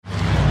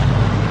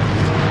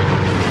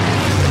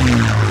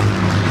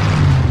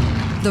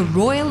The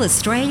Royal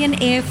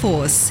Australian Air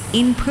Force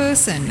in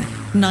person,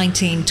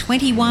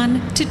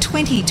 1921 to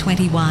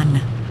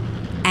 2021.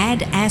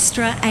 Ad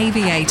Astra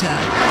Aviator.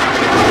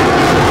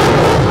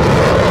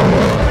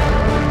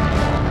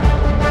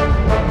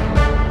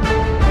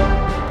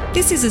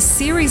 This is a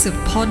series of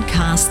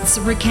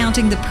podcasts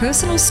recounting the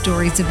personal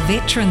stories of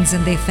veterans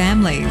and their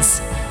families.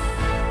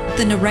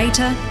 The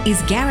narrator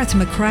is Gareth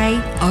McRae,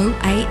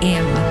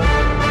 OAM.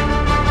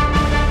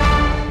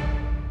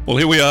 Well,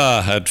 here we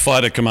are at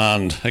Fighter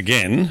Command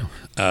again.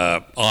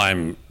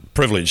 I'm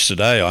privileged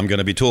today. I'm going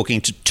to be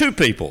talking to two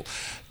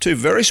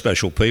very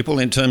special people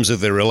in terms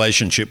of their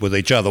relationship with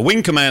each other.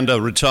 Wing Commander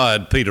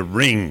retired Peter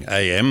Ring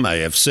AM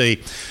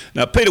AFC.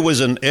 Now, Peter was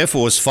an Air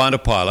Force fighter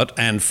pilot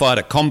and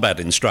fighter combat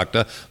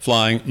instructor,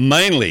 flying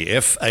mainly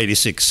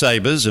F-86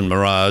 Sabres and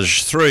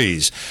Mirage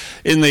IIIs.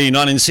 In the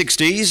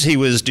 1960s, he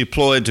was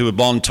deployed to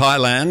Ubon,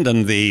 Thailand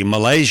and the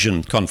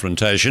Malaysian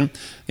confrontation.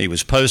 He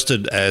was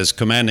posted as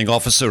commanding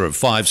officer of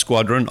 5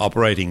 Squadron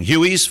operating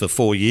Hueys for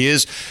 4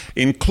 years,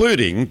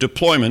 including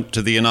deployment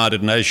to the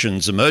United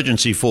Nations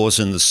Emergency Force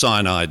in the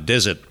Sinai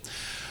Desert.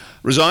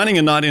 Resigning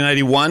in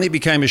 1981, he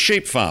became a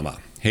sheep farmer.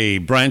 He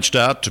branched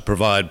out to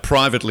provide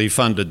privately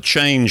funded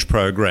change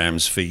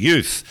programs for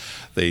youth.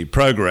 The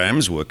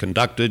programs were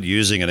conducted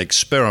using an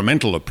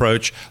experimental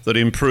approach that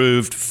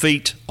improved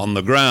feet on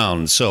the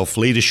ground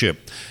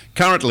self-leadership.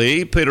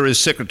 Currently, Peter is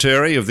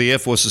Secretary of the Air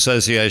Force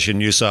Association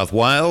New South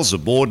Wales, a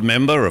board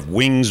member of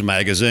Wings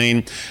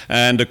magazine,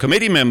 and a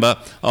committee member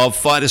of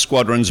Fighter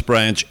Squadrons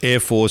Branch Air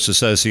Force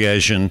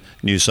Association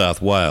New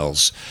South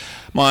Wales.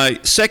 My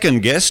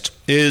second guest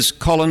is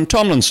Col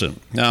Tomlinson.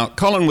 Now,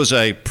 Colin was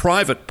a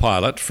private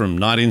pilot from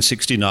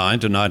 1969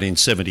 to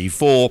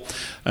 1974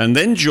 and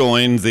then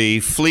joined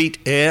the Fleet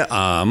Air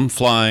Arm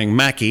flying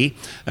Macchi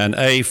and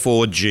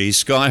A4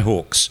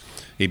 Skyhawks.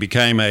 He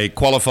became a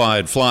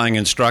qualified flying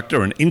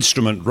instructor and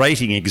instrument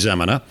rating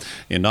examiner.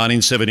 In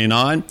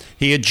 1979,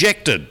 he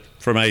ejected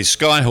from a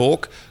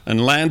Skyhawk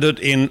and landed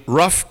in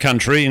rough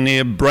country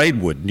near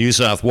Braidwood, New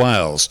South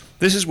Wales.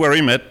 This is where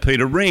he met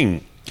Peter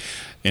Ring.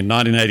 In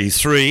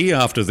 1983,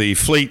 after the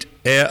Fleet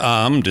Air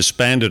Arm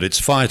disbanded its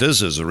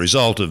fighters as a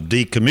result of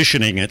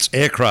decommissioning its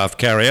aircraft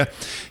carrier,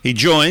 he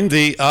joined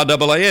the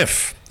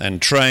RAAF and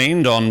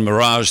trained on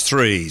Mirage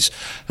IIIs.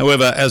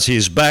 However, as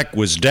his back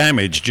was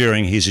damaged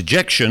during his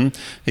ejection,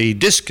 he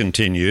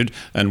discontinued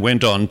and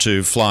went on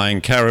to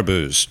flying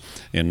Caribous.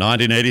 In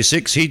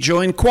 1986, he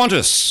joined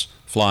Qantas,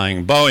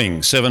 flying Boeing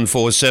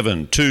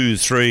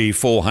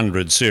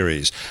 747-23400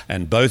 series.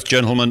 And both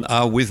gentlemen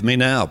are with me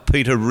now.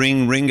 Peter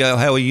Ringo,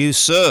 how are you,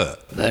 sir?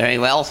 Very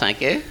well,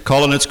 thank you.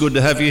 Colin, it's good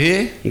to have you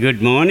here.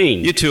 Good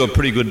morning. You two are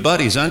pretty good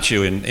buddies, aren't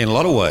you, in a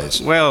lot of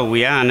ways? Well,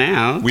 we are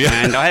now.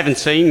 And I haven't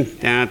seen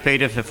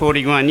Peter for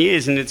 41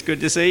 years, and it's good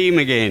to see him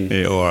again.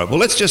 Yeah, all right. Well,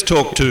 let's just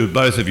talk to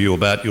both of you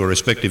about your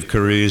respective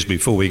careers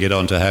before we get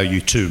on to how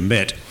you two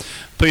met.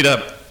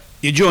 Peter,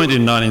 you joined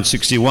in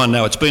 1961.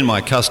 Now, it's been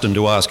my custom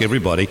to ask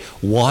everybody,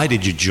 why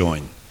did you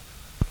join?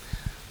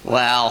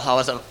 Well, I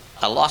was at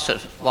a loss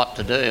of what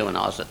to do when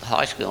I was at the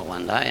high school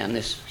one day, and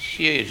this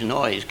huge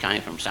noise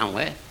came from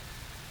somewhere,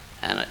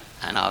 and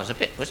I was a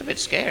bit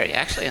scary,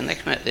 actually. And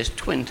next minute, this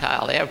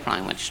twin-tailed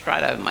airplane went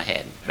straight over my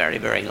head, very,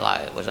 very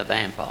low. It was a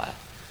vampire.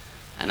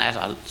 And as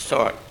I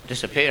saw it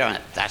disappear, I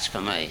went, that's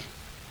for me.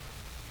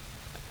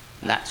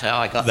 That's how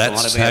I got to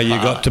want to be a pilot. That's how you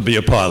got to be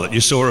a pilot. You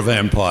saw a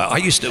vampire. I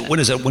used to, when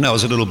I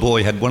was a little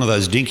boy, had one of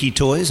those dinky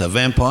toys, a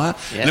vampire,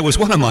 and it was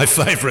one of my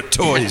favourite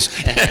toys.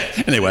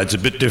 Anyway, it's a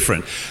bit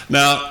different.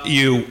 Now,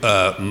 you,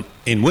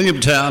 in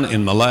Williamtown,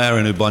 in Malaya,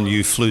 and Ubon,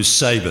 you flew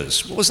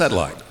Sabres. What was that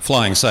like,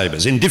 flying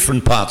Sabres, in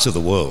different parts of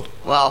the world?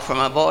 Well, from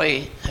a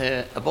boy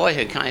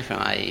who came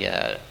from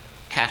a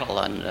cattle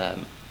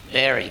and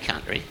dairy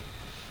country,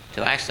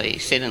 to actually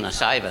sit in a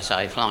Sabre,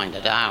 say, flying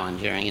to Darwin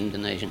during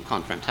Indonesian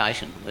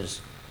confrontation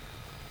was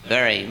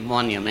very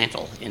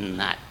monumental, in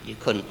that you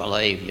couldn't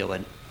believe you were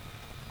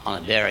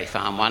on a dairy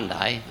farm one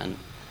day and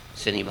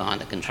sitting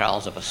behind the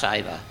controls of a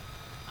Sabre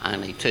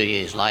only 2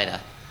 years later.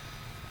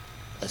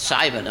 The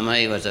Sabre to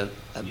me was a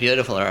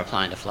beautiful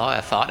aeroplane to fly,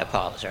 a fighter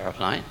pilot's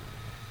aeroplane.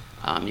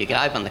 You could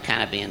open the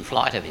canopy in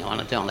flight if you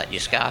wanted to and let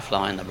your scarf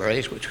fly in the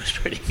breeze, which was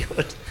pretty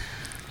good.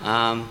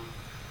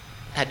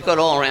 Had good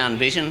all-round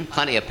vision,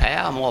 plenty of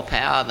power, more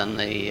power than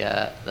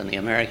the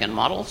American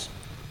models.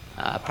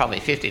 Probably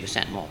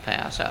 50% more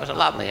power, so it was a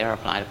lovely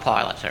aeroplane, a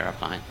pilot's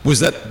aeroplane. Was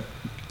that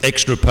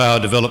extra power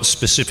developed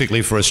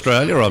specifically for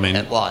Australia? I mean,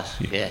 it was,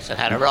 yes. It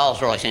had a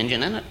Rolls-Royce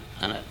engine in it,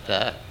 and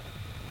it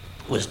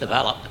was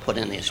developed to put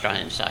in the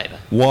Australian Sabre.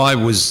 Why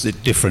was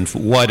it different?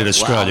 Why did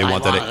Australia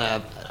want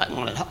that? They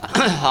wanted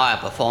higher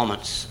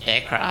performance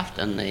aircraft,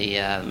 and the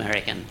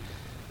American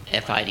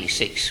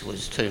F-86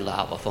 was too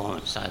low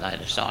performance, so they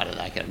decided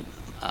they could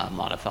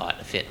modify it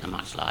to fit a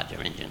much larger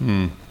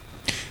engine.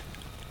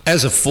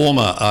 As a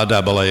former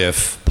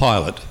RAAF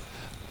pilot,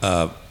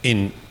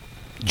 in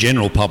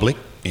general public,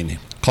 in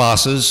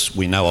classes,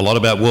 we know a lot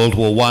about World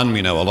War I,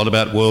 we know a lot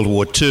about World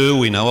War II,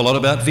 we know a lot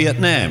about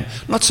Vietnam.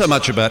 Not so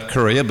much about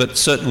Korea, but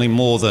certainly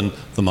more than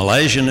the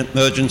Malaysian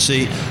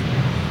emergency,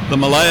 The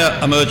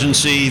Malaya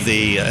emergency,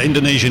 the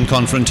Indonesian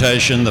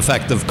confrontation, the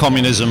fact of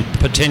communism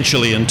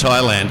potentially in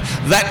Thailand,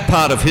 that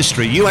part of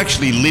history, you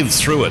actually lived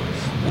through it.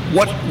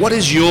 What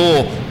is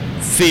your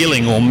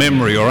feeling or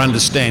memory or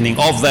understanding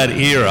of that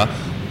era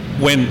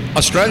when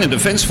Australian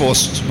Defence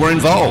Forces were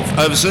involved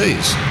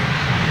overseas?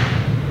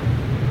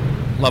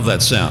 Love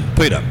that sound.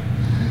 Peter?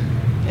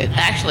 It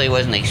actually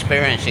was an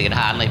experience you could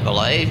hardly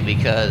believe,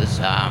 because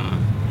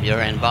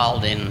you're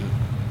involved in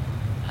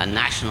a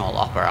national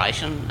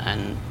operation,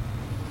 and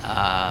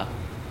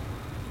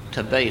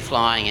to be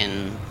flying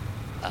in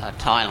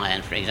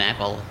Thailand, for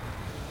example,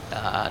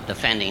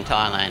 defending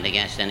Thailand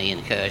against any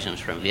incursions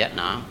from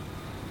Vietnam,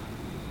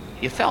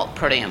 you felt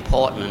pretty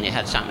important and you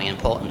had something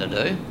important to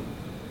do.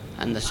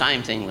 And the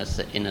same thing with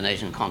the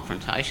Indonesian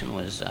confrontation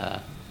was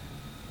there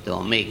were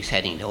MiGs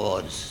heading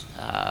towards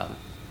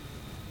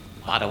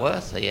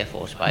Butterworth, the Air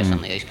Force base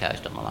on the east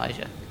coast of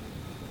Malaysia.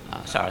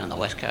 On the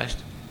west coast.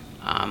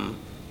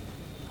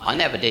 I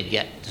never did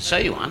get to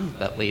see one,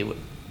 but we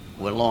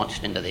were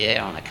launched into the air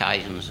on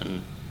occasions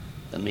and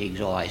the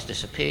MiGs always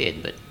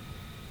disappeared. But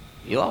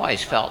you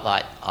always felt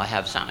like I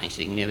have something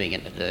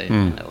significant to do,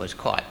 and it was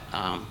quite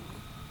an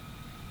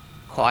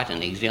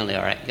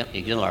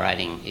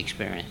exhilarating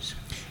experience.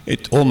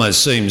 It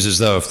almost seems as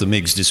though if the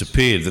MiGs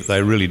disappeared that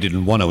they really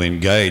didn't want to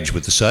engage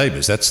with the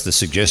Sabres. That's the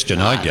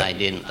suggestion I get. No, they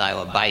didn't. They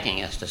were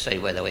baiting us to see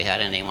whether we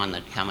had anyone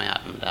that'd come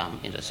out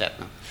and intercept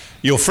them.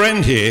 Your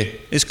friend here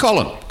is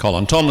Col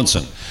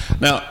Tomlinson.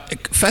 Now,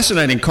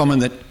 fascinating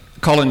comment that,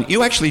 Colin,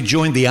 you actually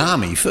joined the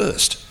Army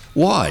first.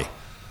 Why?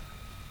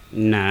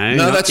 No,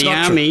 no, not that's the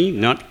not Army,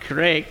 not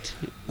correct.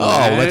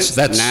 Only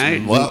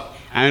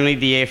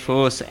the Air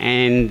Force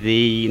and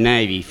the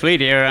Navy.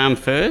 Fleet Air Arm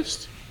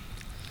first.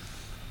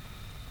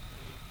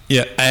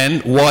 Yeah,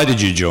 and why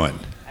did you join?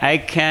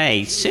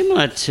 Okay,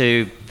 similar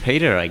to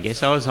Peter, I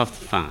guess. I was off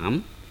the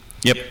farm.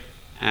 Yep.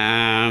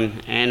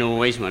 And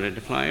always wanted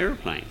to fly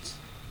aeroplanes.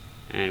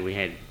 And we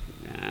had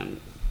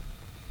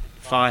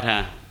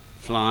fighter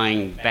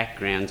flying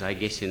backgrounds, I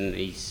guess, in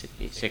the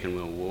Second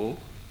World War.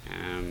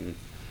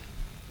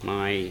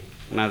 My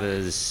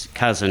mother's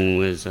cousin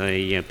was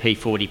a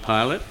P-40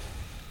 pilot,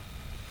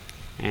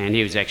 and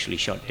he was actually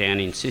shot down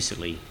in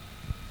Sicily,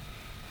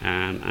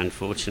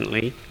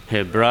 unfortunately.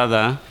 Her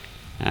brother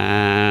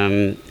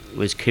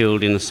was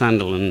killed in the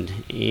Sunderland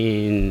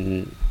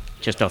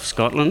just off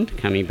Scotland,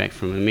 coming back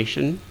from a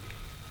mission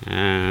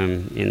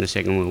in the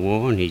Second World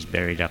War, and he's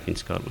buried up in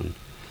Scotland.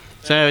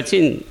 So it's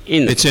in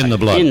the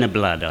blood. In the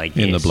blood, I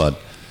guess. In the blood.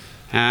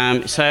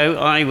 So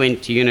I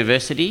went to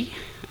university.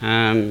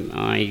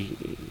 I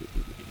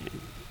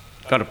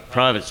got a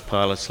private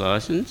pilot's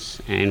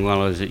licence, and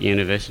while I was at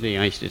university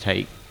I used to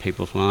take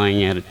people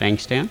flying out at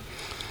Bankstown.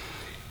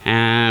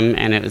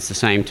 And it was the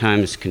same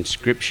time as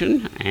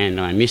conscription, and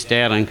I missed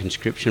out on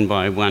conscription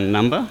by one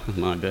number.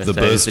 My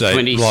birthday was the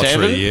 27th,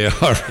 lottery, yeah.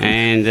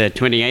 And the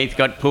 28th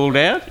got pulled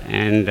out,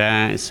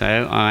 and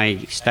so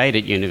I stayed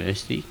at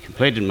university,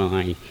 completed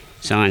my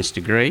science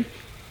degree,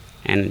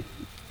 and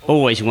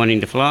always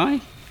wanting to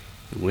fly.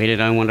 Where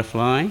did I want to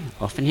fly?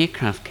 Off an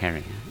aircraft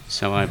carrier.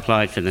 So I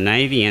applied for the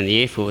Navy and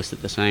the Air Force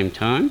at the same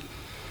time,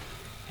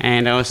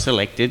 and I was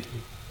selected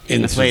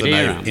in the Fleet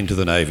Air Arm. Into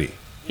the Navy.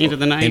 Into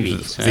the Navy.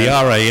 The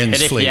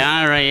RAN's fleet. If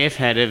the RAF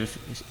had have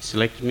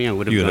selected me, I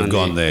would have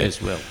gone there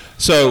as well.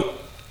 So,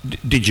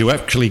 did you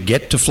actually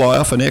get to fly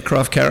off an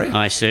aircraft carrier?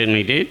 I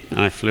certainly did.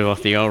 I flew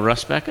off the old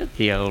Rustbucket,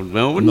 the old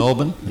Melbourne.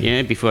 Melbourne?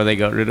 Yeah, before they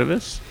got rid of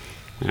us.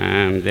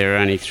 There are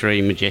only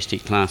 3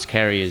 Majestic class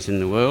carriers in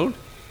the world.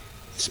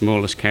 The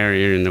smallest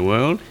carrier in the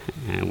world.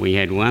 We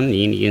had one,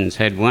 the Indians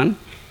had one,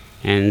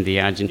 and the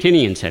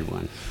Argentinians had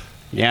one.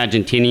 The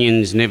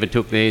Argentinians never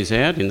took theirs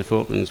out in the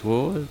Falklands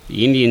War.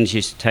 The Indians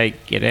used to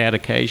get out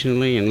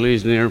occasionally and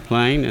lose an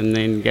aeroplane and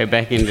then go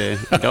back into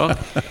dock.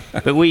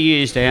 But we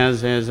used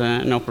ours as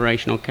an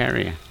operational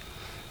carrier.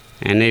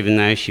 And even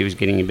though she was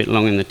getting a bit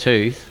long in the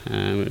tooth,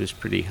 it was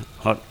pretty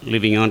hot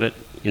living on it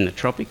in the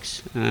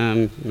tropics.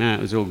 No, it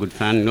was all good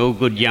fun, all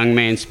good young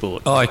man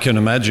sport. I can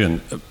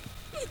imagine.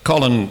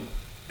 Colin,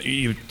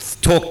 you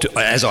talked,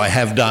 as I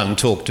have done,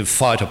 talk to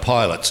fighter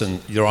pilots,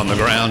 and you're on the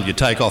ground, you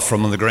take off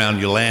from on the ground,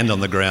 you land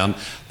on the ground.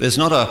 There's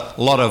not a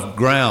lot of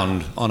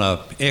ground on an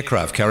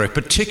aircraft carrier,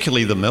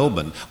 particularly the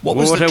Melbourne.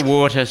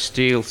 Water,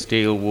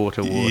 steel,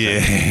 water.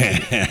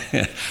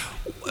 Yeah.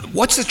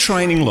 What's the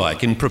training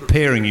like in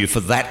preparing you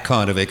for that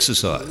kind of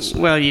exercise?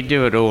 Well, you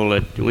do it all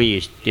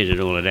did it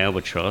all at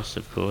Albatross,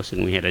 of course,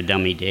 and we had a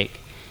dummy deck.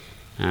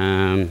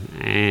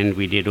 And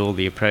we did all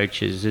the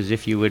approaches as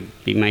if you would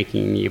be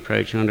making the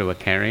approach onto a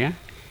carrier.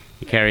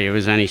 The carrier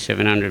was only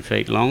 700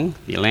 feet long,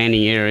 the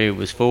landing area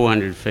was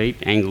 400 feet,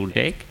 angled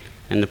deck,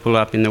 and the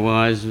pull-up in the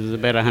wires was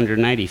about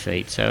 180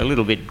 feet, so a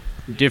little bit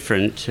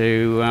different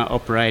to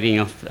operating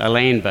off a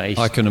land base.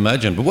 I can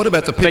imagine, but what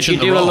about the pitch and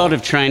the roll? But you do a lot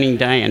of training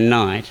day and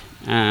night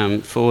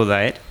for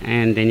that,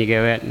 and then you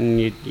go out and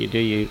you do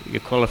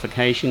your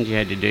qualifications. You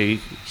had to do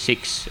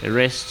 6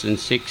 arrests and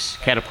 6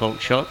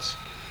 catapult shots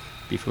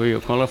before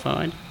you're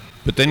qualified.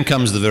 But then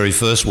comes the very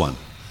first one.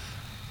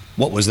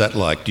 What was that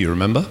like? Do you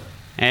remember?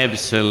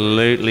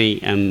 Absolutely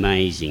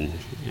amazing.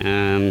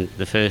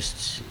 The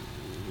first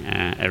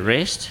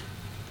arrest,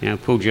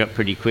 pulled you up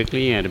pretty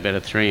quickly. You had about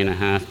a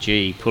 3.5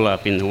 G pull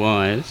up in the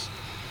wires.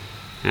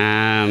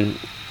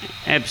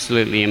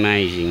 Absolutely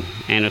amazing.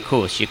 And of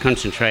course, you're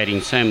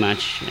concentrating so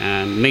much.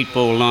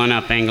 Meatball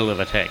line-up angle of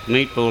attack.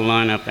 Meatball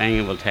line-up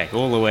angle of attack.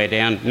 All the way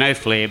down, no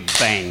flare,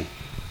 bang.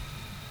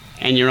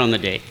 And you're on the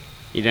deck.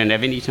 You don't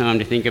have any time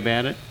to think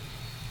about it.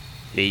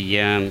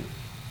 The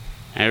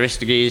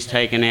arrestor gear is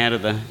taken out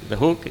of the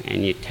hook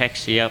and you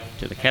taxi up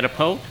to the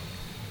catapult.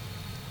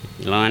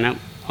 You line up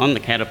on the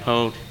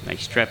catapult, they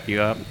strap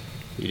you up,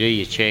 you do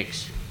your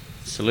checks,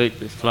 salute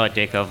the flight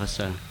deck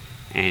officer,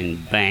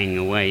 and bang,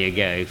 away you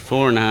go.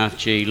 4.5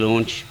 G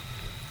launch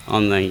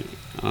on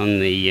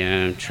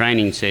the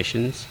training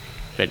sessions,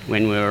 but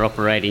when we were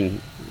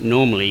operating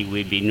normally,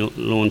 we'd be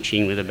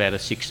launching with about a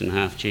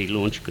 6.5 G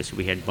launch because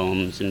we had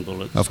bombs and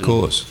bullets. Of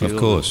course. So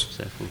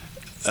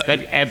forth.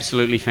 But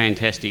absolutely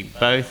fantastic.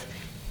 Both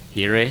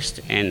the arrest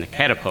and the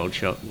catapult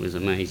shot was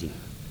amazing.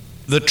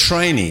 The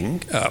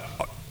training,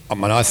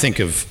 I think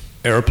of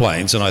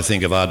aeroplanes and I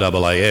think of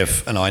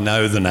RAAF, and I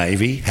know the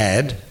Navy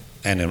had,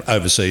 and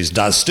overseas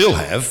does still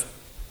have,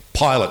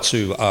 pilots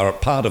who are a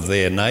part of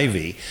their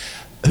Navy.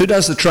 Who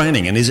does the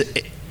training? And is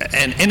it,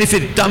 and if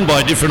it's done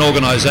by different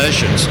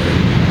organisations?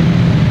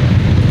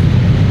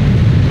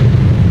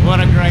 What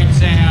a great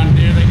sound.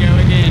 There they go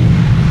again.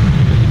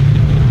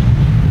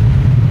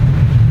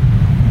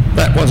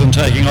 That wasn't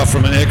taking off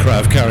from an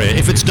aircraft carrier.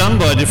 If it's done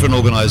by different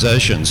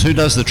organisations, who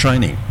does the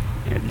training?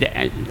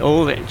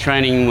 All that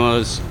training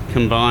was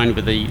combined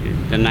with the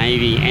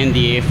Navy and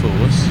the Air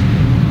Force.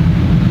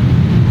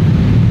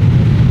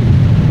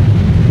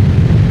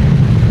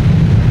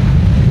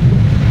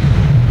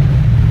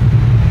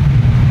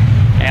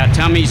 Our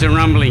tummies are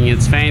rumbling.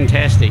 It's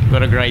fantastic.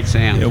 What a great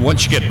sound. Yeah,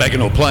 once you get back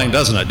into a plane,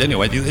 doesn't it?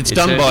 Anyway, it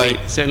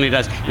certainly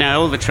does.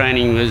 No, all the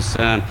training was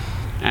done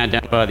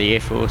by the Air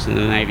Force and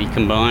the Navy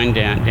combined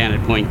down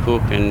at Point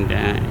Cook and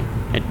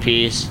at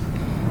Pearce.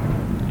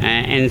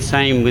 And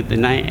same with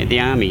the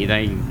Army.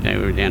 They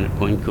were down at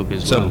Point Cook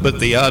as well. But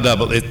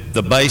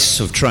the base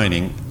of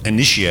training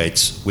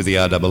initiates with the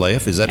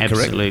RAAF, is that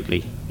correct?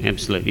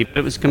 Absolutely. But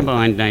it was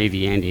combined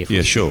Navy and Air Force.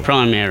 Yeah, sure.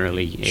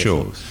 Primarily Air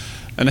Force.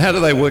 And how do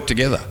they work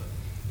together?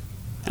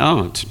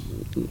 Oh,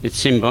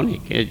 it's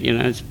symbiotic.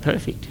 It's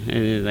perfect.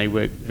 They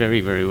work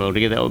very, very well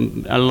together.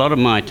 A lot of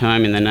my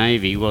time in the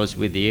Navy was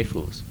with the Air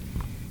Force,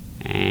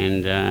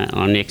 and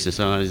on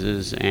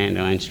exercises, and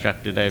I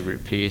instructed over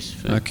at Pearce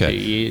for 2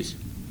 years.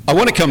 I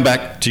want to come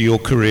back to your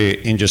career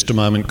in just a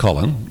moment,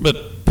 Colin.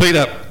 But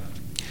Peter,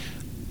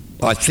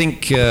 I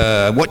think,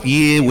 what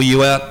year were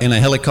you out in a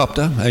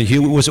helicopter? A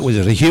Huey, was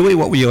it a Huey?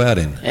 What were you out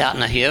in? Out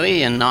in a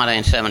Huey in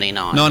 1979.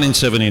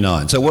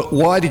 1979. So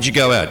why did you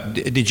go out?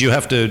 Did you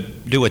have to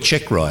do a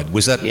check ride?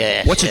 Was that?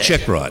 Yes. What's a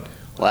check ride?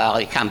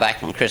 Well, you come back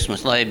from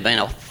Christmas leave, been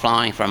off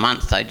flying for a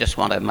month. They just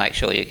want to make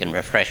sure you can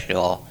refresh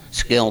your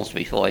skills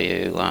before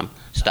you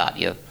start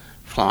your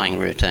flying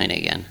routine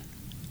again.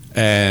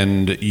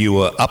 And you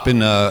were up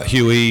in a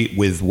Huey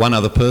with one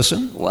other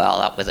person? Well,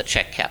 up with a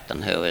check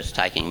captain who was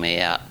taking me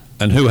out.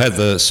 And who had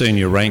the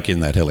senior rank in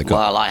that helicopter?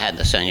 Well, I had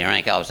the senior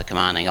rank. I was the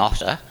commanding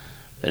officer.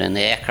 But in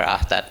the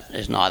aircraft, that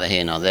is neither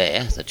here nor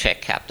there. The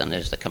check captain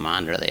is the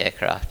commander of the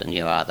aircraft, and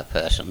you are the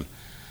person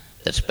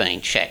that's being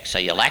checked. So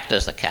you'll act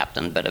as the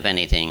captain, but if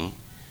anything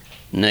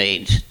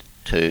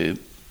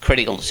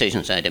critical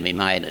decisions need to be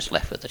made, it's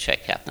left with the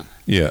check captain.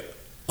 Yeah.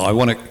 I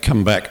want to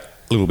come back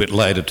a little bit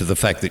later to the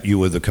fact that you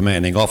were the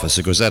commanding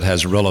officer, because that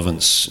has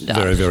relevance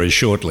very, very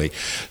shortly.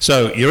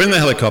 So you're in the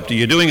helicopter,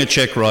 you're doing a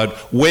check ride.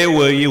 Where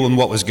were you and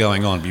what was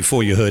going on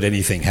before you heard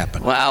anything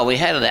happen? Well, we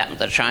headed out into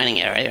the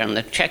training area, and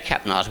the check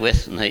captain I was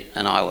with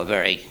and I were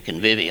very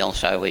convivial,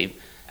 so we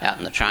out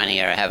in the training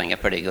area having a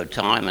pretty good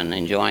time and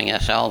enjoying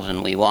ourselves,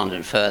 and we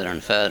wandered further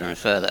and further and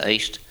further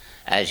east,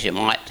 as you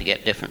might, to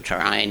get different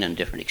terrain and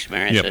different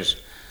experiences.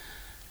 Yep.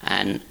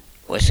 And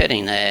we're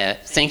sitting there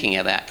thinking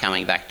about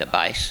coming back to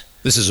base.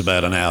 This is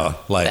about an hour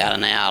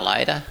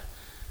later.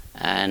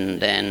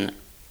 And then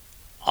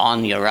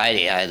on your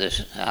radio,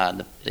 there's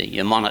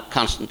you're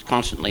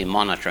constantly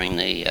monitoring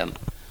the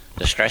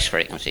stress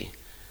frequency.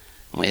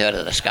 And we heard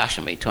a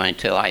discussion between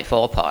two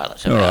A4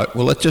 pilots. All right,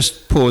 well, let's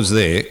just pause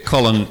there.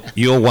 Colin,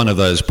 you're one of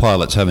those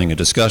pilots having a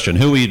discussion.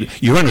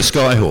 You're in a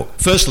Skyhawk.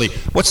 Firstly,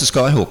 what's the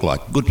Skyhawk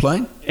like? Good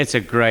plane? It's a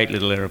great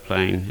little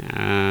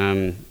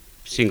aeroplane.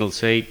 Single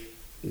seat,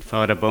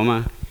 fighter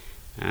bomber.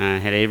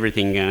 Had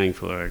everything going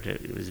for it.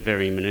 It was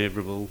very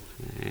manoeuvrable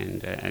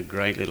and a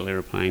great little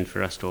aeroplane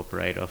for us to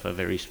operate off a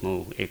very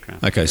small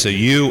aircraft. Okay, so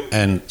you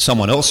and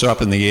someone else are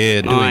up in the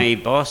air My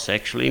boss,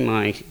 actually,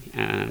 my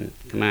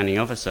commanding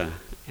officer,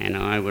 and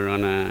I were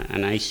on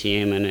an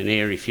ACM and an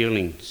air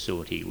refuelling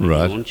sortie we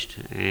launched,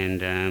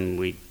 and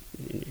we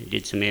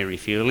did some air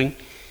refuelling.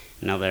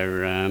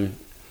 Another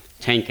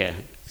tanker,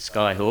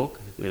 Skyhawk,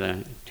 with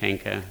a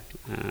tanker.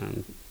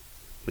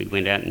 We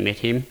went out and met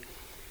him.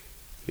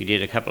 We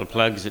did a couple of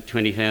plugs at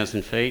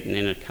 20,000 feet and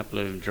then a couple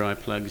of dry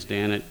plugs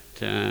down at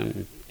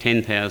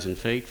 10,000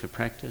 feet for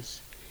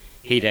practice.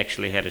 he'd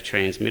actually had a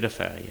transmitter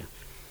failure.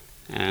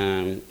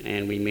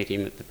 And we met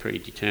him at the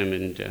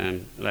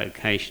predetermined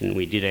location.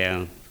 We did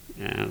our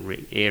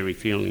air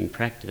refuelling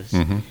practice,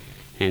 and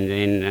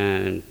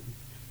then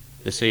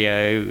the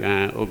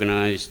CO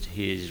organised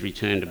his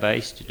return to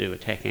base to do a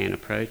TACAN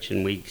approach,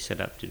 and we set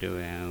up to do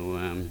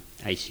our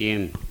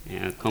ACM,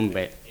 our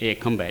air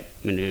combat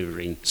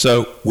manoeuvring.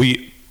 So,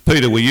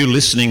 Peter, were you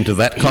listening to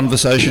that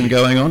conversation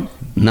going on?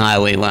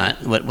 No, we weren't.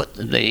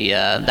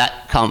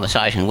 That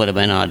conversation would have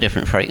been on a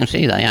different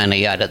frequency. They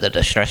only go to the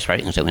distress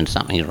frequency when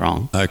something's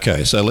wrong.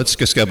 Okay, so let's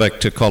just go back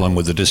to Colin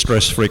with the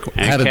distress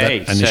frequency. How did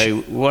that so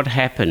what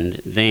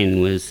happened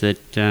then was that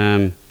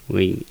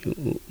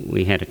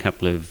we had a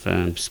couple of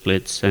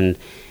splits, and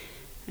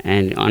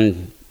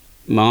on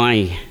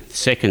my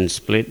second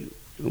split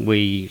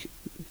we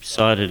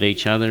sighted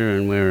each other,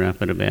 and we were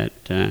up at about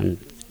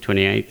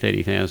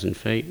 30,000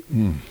 feet,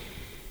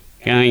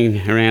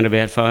 going around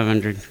about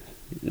 500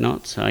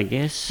 knots, I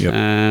guess,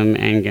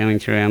 and going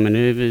through our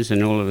manoeuvres,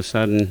 and all of a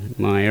sudden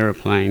my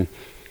aeroplane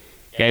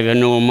gave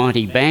an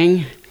almighty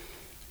bang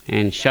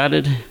and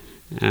shuddered.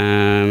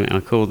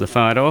 I called the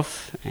fight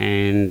off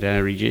and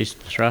reduced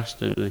the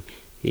thrust of the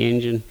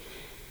engine,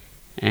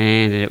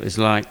 and it was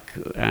like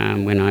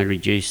when I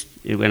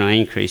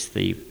increased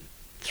the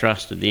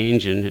thrust of the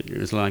engine, it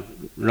was like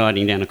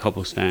riding down a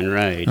cobblestone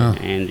road,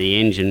 and the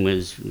engine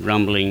was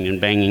rumbling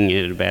and banging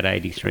at about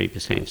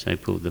 83%, so I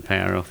pulled the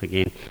power off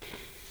again.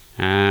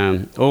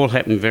 All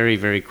happened very,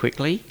 very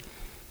quickly.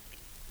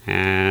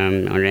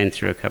 I ran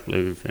through a couple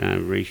of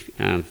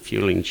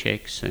refueling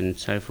checks and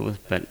so forth,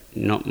 but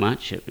not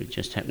much. It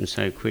just happened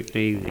so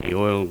quickly. The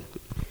oil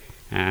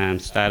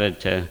started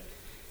to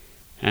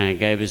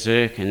go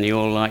berserk, and the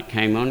oil light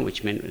came on,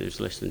 which meant it was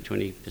less than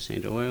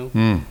 20% oil.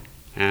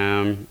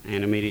 And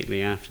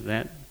immediately after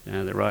that,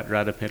 the right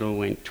rudder pedal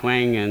went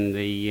twang, and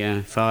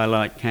the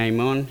firelight came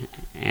on.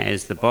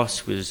 As the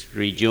boss was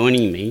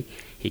rejoining me,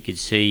 he could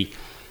see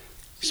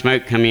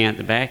smoke coming out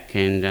the back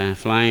and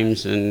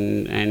flames,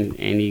 and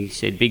he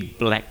said big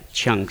black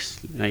chunks.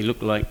 They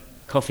looked like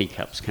coffee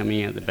cups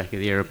coming out the back of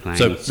the aeroplane.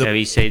 So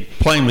he said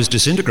plane was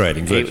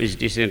disintegrating. It was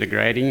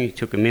disintegrating. It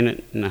took a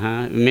minute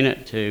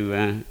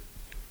to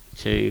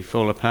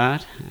fall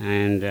apart,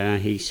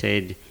 and he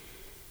said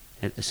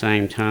at the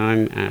same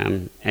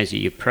time, as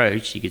he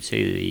approached, you could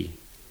see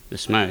the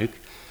smoke.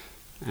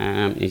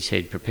 He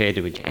said, "Prepare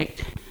to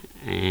eject."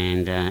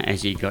 And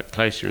as he got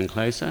closer and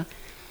closer,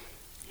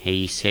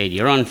 he said,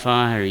 "You're on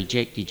fire,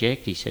 eject,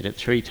 eject." He said it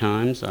 3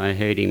 times. I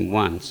heard him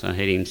once. I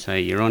heard him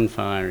say, "You're on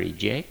fire,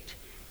 eject."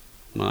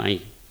 My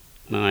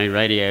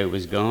radio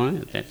was gone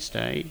at that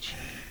stage.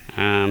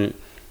 All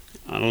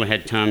I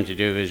had time to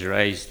do was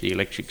raise the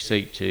electric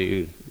seat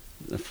to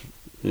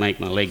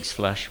make my legs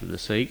flush with the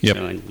seat,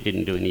 so I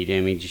didn't do any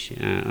damage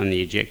on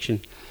the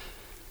ejection.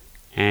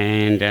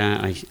 And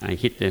I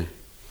hit the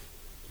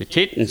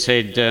tit and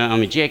said,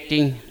 "I'm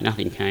ejecting."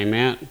 Nothing came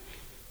out.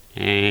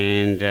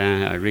 And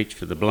I reached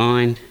for the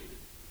blind,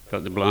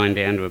 got the blind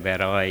down to about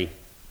eye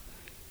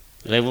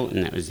level,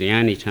 and that was the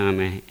only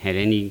time I had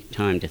any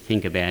time to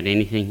think about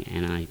anything,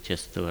 and I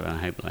just thought, I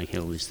hope like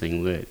hell this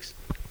thing works.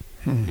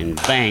 And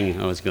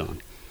bang, I was gone.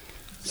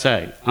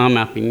 So I'm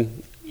up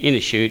in a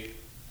chute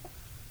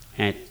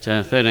at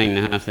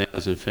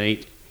 13,500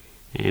 feet,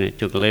 and it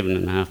took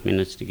 11.5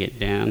 minutes to get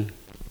down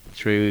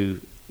through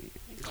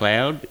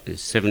cloud.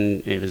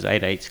 It was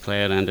 8/8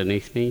 cloud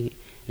underneath me.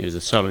 It was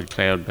a solid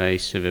cloud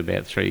base of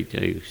about 3,000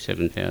 to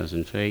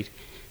 7,000 feet.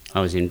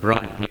 I was in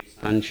bright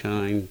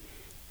sunshine,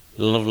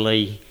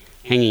 lovely,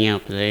 hanging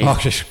out there. Oh,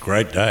 just a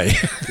great day.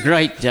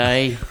 Great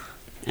day.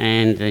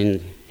 And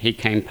then he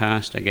came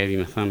past. I gave him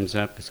a thumbs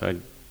up, so I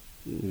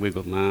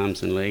wiggled my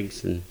arms and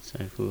legs and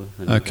so forth.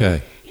 And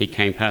okay. He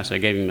came past. I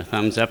gave him a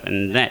thumbs up,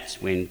 and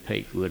that's when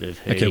Pete would have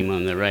heard him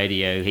on the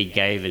radio. He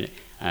gave it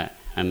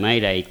a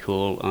mayday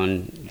call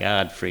on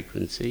guard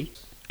frequency.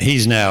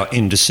 He's now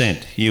in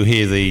descent. You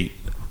hear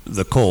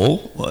the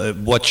call.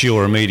 What's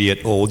your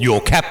immediate, or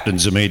your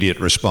captain's immediate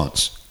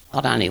response?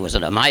 Not only was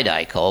it a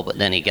mayday call, but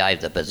then he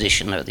gave the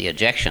position of the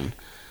ejection.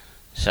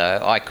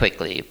 So I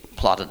quickly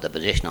plotted the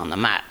position on the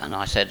map, and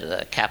I said to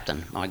the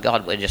captain, "My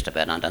God, we're just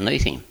about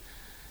underneath him."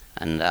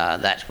 And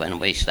that's when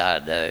we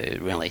started to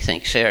really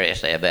think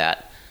seriously about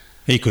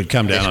he could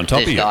come down on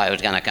top of you. This guy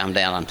was going to come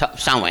down on top,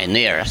 somewhere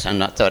near us,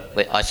 and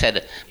I said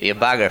it'd be a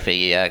bugger if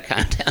he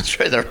came down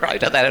through the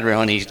rotor. That'd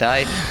ruin his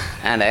day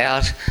and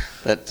ours.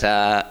 But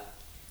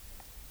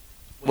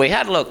we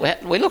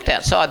looked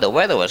outside. The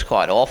weather was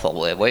quite awful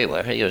where we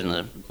were. He was in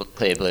the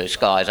clear blue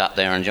skies up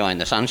there enjoying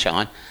the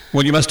sunshine.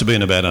 Well, you must have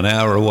been about an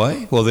hour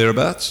away, or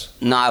thereabouts?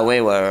 No,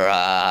 we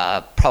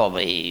were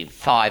probably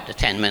 5 to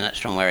 10 minutes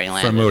from where he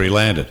landed. From where he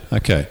landed,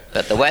 okay.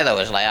 But the weather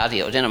was lousy.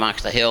 It was in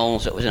amongst the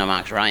hills. It was in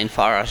amongst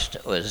rainforest.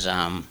 It was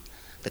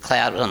the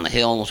cloud was on the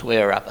hills. We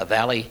were up a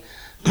valley.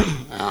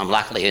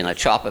 Luckily in a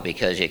chopper,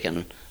 because you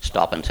can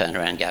stop and turn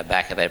around and go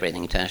back if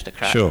everything turns to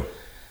crap. Sure.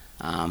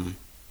 And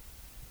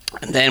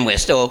then we're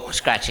still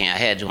scratching our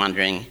heads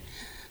wondering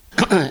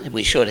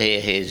we should hear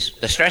his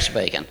distress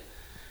beacon.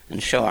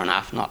 And sure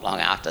enough, not long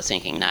after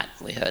thinking that,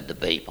 we heard the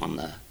beep on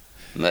the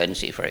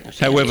emergency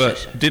frequency. However,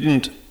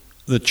 didn't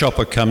the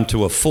chopper come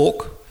to a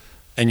fork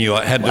and you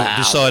had to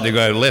decide to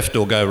go left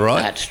or go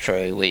right? That's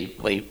true.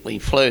 We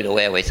flew to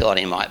where we thought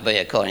he might be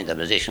according to the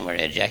position where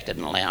he ejected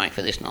and allowing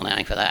for this and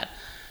allowing for that.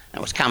 And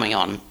it was coming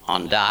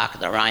on dark,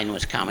 the rain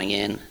was coming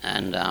in,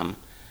 and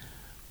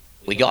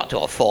we got to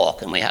a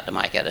fork and we had to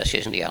make a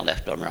decision to go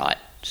left or right.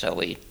 So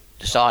we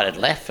decided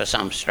left for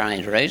some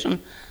strange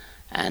reason,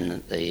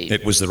 and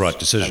it was the right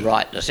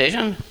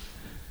decision.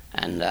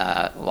 And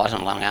it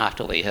wasn't long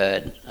after we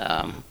heard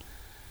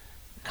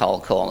Col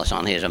call us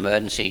on his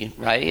emergency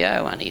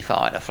radio, and he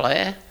fired a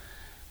flare,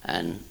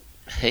 and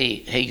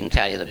he can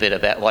tell you the bit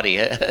about what he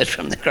heard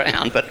from the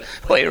ground, but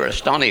we were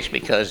astonished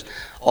because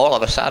all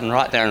of a sudden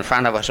right there in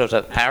front of us was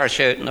a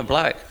parachute and a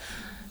bloke.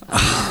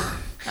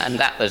 And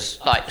that was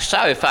like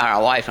so far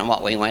away from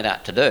what we went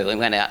out to do. We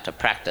went out to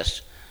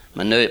practice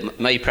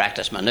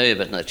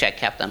manoeuvres and to check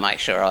captain, make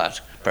sure I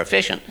was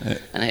proficient.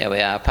 And here we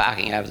are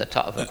parking over the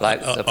top of a bloke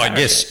with a parachute. I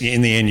guess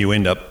in the end you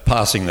end up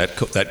passing that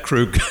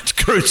crew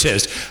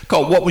test.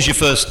 Col, what was your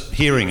first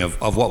hearing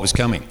of what was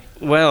coming?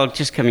 Well,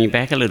 just coming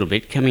back a little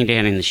bit, coming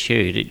down in the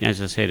chute, as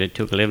I said, it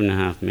took 11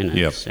 and a half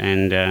minutes. Yep.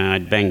 And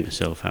I'd banged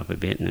myself up a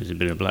bit and there was a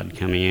bit of blood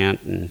coming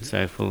out and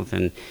so forth.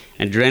 And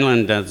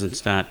adrenaline doesn't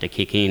start to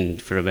kick in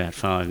for about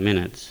 5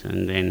 minutes.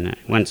 And then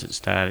once it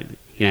started,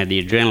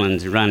 the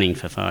adrenaline's running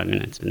for 5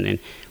 minutes. And then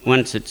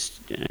once it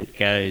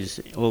goes,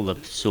 all the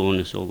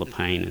soreness, all the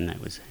pain, and that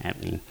was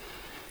happening.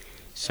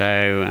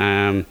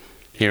 So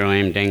here I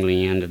am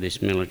dangling under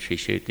this military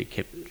chute that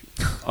kept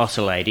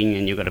oscillating,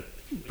 and you've got to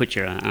put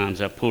your arms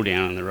up, pull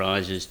down on the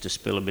risers to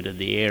spill a bit of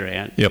the air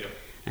out. Yep.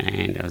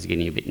 And I was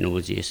getting a bit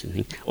nauseous and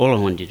things. All I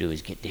wanted to do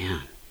was get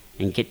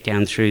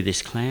down through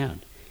this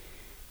cloud.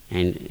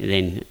 And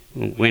then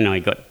when I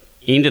got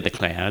into the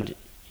cloud,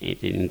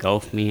 it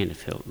engulfed me and it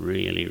felt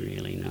really,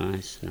 really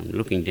nice. And I'm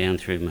looking down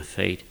through my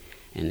feet,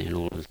 and then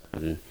all of a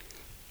sudden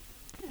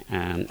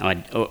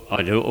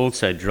I'd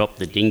also dropped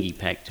the dinghy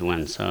pack to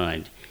one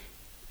side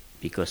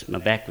because my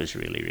back was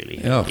really, really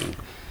hurting.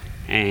 Oh.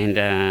 And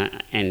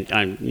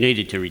I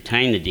needed to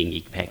retain the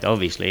dinghy pack,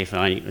 obviously, if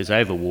I was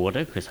over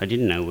water, because I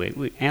didn't know where...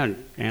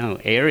 Our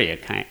area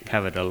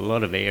covered a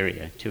lot of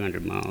area,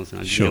 200 miles,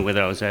 and I didn't know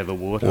whether I was over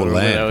water or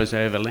whether I was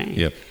over land.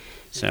 Yep.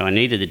 So I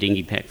needed the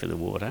dinghy pack for the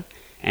water,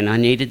 and I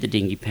needed the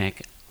dinghy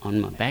pack on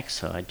my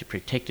backside to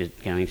protect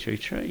it going through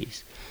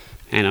trees.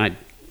 And I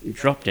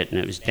dropped it, and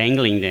it was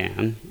dangling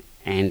down,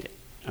 and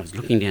I was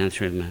looking down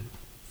through my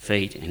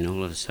feet, and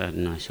all of a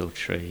sudden I saw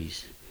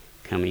trees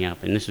coming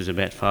up, and this was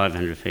about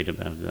 500 feet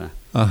above the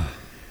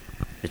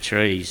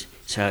trees.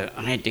 So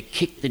I had to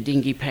kick the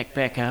dinghy pack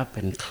back up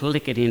and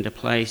click it into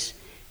place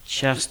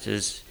just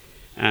as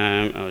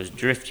I was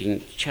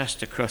drifting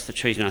just across the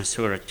trees, and I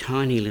saw a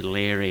tiny little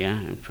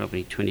area,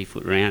 probably 20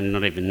 foot round,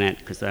 not even that,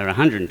 because they were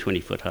 120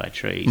 foot high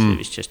trees. It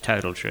was just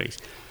total trees.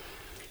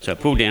 So I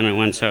pulled down on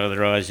one side of the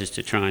risers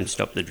to try and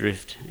stop the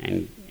drift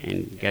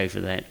and go for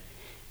that.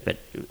 But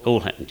it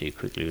all happened too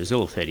quickly. It was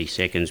all 30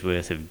 seconds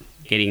worth of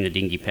getting the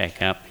dinghy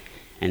pack up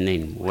and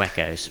then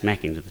whacko,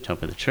 smack into the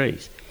top of the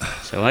trees.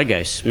 So I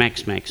go smack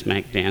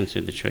down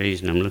through the trees,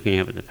 and I'm looking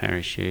up at the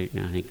parachute,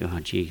 and I think, oh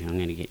gee, I'm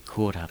going to get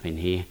caught up in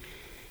here.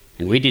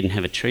 And we didn't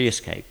have a tree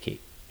escape kit,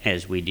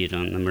 as we did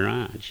on the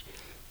Mirage.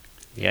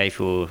 The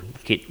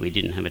A4 kit, we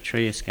didn't have a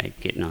tree escape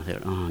kit, and I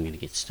thought, oh, I'm going to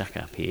get stuck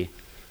up here.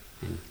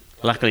 And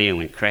luckily I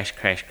went crash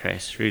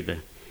through the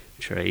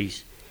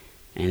trees,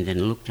 and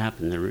then looked up,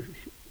 and the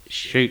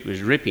chute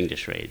was ripping to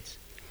shreds.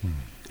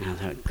 And I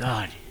thought,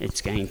 God,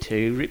 it's going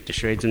to rip to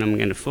shreds and I'm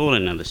going to fall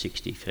another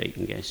 60 feet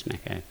and go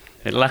smack out.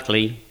 But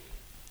luckily,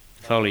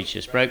 the foliage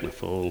just broke my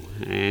fall,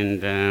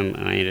 and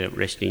I ended up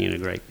resting in a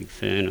great big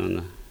fern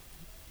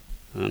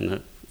on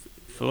the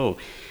floor.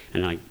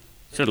 And I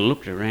sort of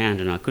looked around,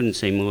 and I couldn't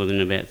see more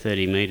than about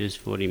 30 metres,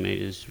 40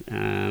 metres.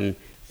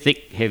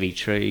 Thick, heavy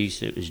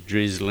trees. It was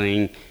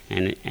drizzling.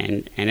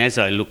 And as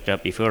I looked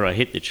up before I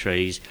hit the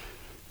trees,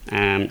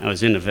 I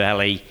was in a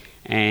valley,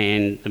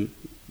 and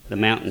the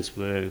mountains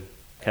were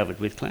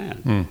covered with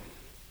cloud.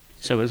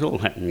 So it was all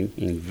happening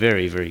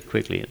very, very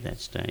quickly at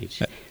that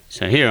stage.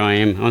 So here I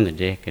am on the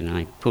deck, and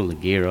I pull the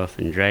gear off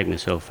and drag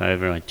myself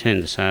over. I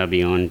turned the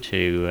Sabi on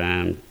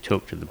to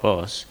talk to the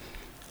boss.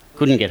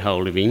 Couldn't get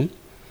hold of him,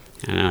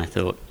 and I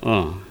thought,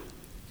 oh,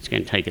 it's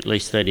going to take at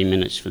least 30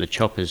 minutes for the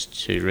choppers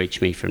to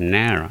reach me from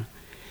Nowra.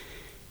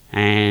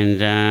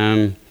 And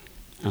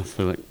I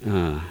thought,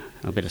 oh,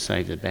 I better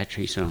save the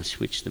battery, so I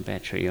switched the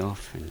battery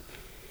off and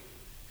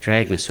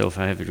dragged myself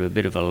over to a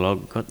bit of a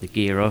log, got the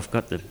gear off,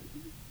 got the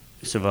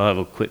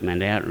survival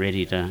equipment out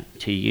ready to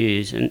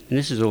use, and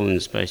this is all in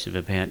the space of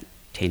about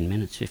 10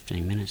 minutes,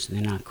 15 minutes, and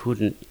then I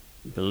couldn't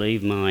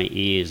believe my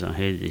ears. I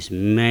heard this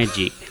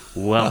magic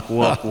walk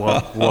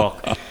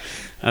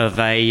of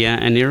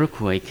an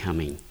Iroquois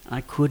coming.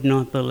 I could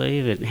not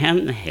believe it. How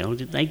in the hell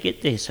did they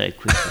get there so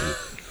quickly?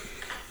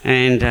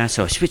 And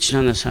so I switched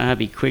on the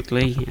Sabi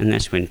quickly, and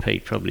that's when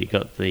Pete probably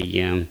got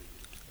the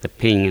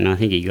ping, and I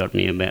think he got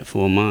me about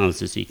 4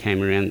 miles as he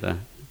came around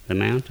the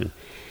mountain.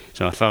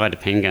 So I fired a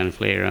pen gun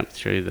flare up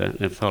through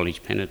the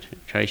foliage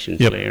penetration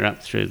flare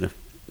up through the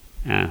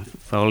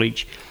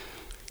foliage,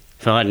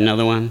 fired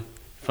another one,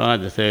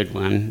 fired the third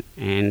one,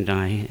 and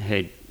I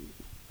heard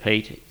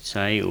Pete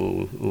say,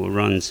 or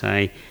Ron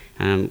say,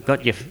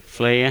 got your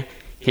flare,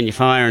 can you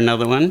fire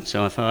another one?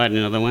 So I fired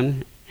another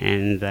one,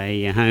 and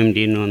they homed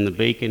in on the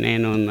beacon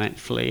and on that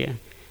flare.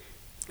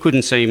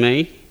 Couldn't see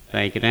me,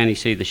 they could only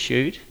see the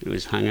chute, it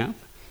was hung up,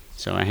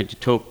 so I had to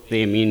talk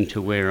them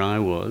into where I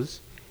was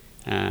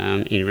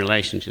in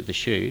relation to the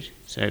chute,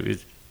 so it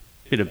was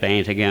a bit of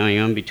banter going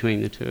on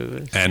between the two of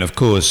us. And of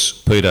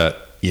course, Peter,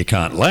 you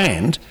can't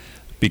land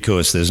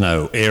because there's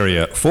no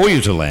area for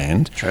you to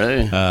land.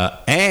 True.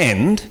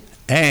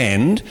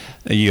 And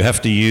you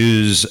have to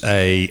use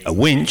a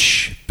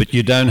winch, but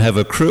you don't have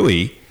a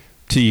crewie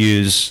to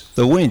use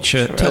the winch.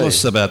 Tell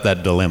us about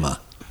that dilemma.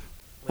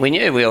 We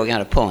knew we were going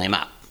to pull him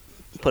up,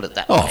 put it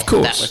that way. Oh, of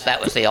course.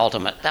 That was the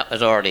ultimate. That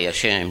was already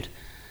assumed.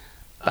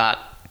 But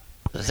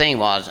the thing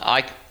was,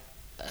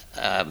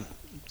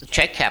 the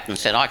check captain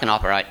said, I can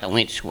operate the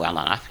winch well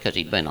enough, because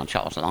he'd been on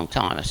choppers a long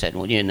time. I said,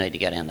 well, you need to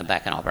go down the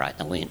back and operate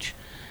the winch.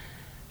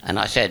 And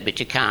I said, but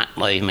you can't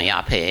leave me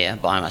up here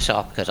by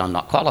myself because I'm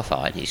not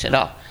qualified. He said,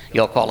 oh,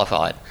 you're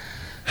qualified.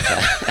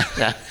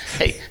 So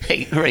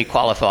he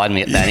re-qualified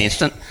me at that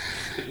instant.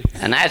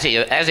 And as he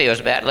was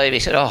about to leave, he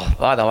said, oh,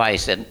 by the way, he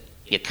said,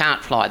 you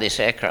can't fly this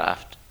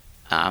aircraft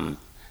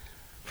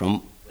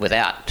from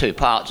without two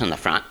pilots in the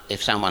front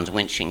if someone's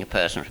winching a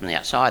person from the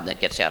outside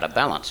that gets out of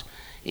balance.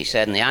 He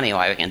said, and the only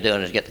way we can do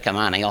it is get the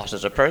commanding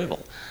officer's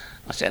approval.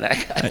 I said,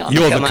 okay.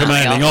 You're the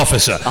commanding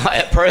officer.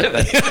 I approve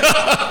it.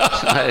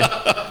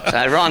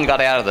 so Ron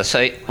got out of the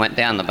seat, went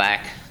down the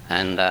back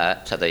and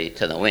to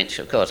the winch.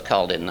 Of course,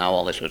 Col didn't know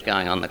all this was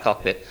going on in the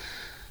cockpit.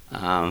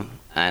 And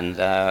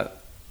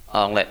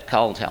I'll let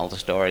Col tell the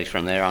stories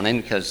from there on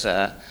in, because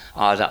I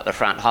was up the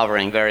front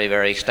hovering very,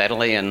 very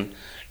steadily, and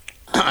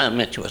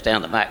Mitchell was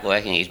down the back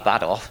working his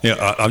butt off.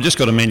 Yeah, I've just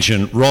got to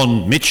mention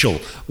Ron Mitchell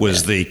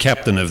was the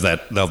captain of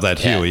that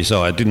Huey,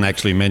 so I didn't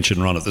actually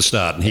mention Ron at the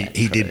start, and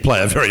he did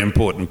play a very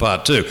important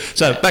part too.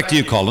 So back to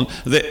you, Colin.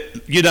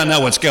 You don't know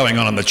what's going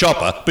on the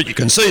chopper, but you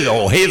can see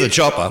or hear the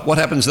chopper. What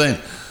happens then?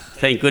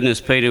 Thank goodness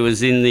Peter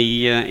was in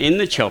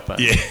the chopper,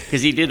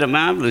 because he did a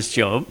marvellous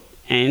job,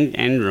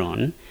 and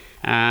Ron.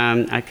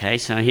 Okay,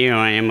 so here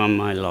I am on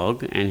my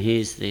log, and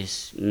here's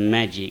this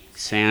magic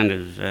sound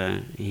of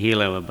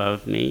helo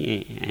above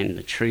me, and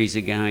the trees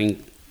are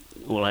going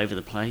all over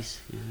the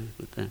place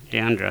with the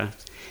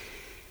downdrafts.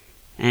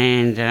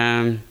 And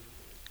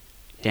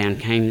down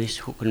came this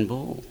hook and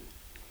ball.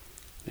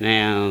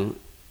 Now,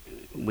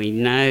 we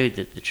know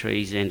that the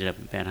trees ended up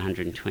about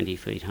 120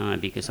 feet high,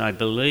 because I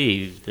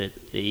believe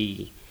that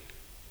the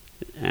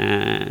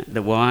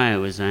wire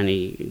was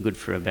only good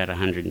for about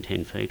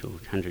 110 feet or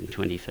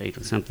 120 feet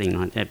or something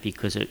like that,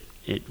 because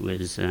it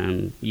was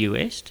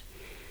US'd.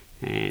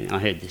 And I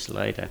heard this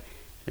later,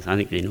 because I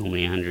think they're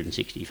normally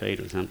 160 feet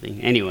or something.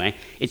 Anyway,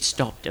 it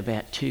stopped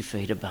about 2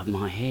 feet above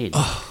my head.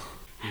 Oh.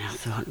 And I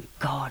thought,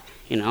 God,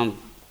 I'm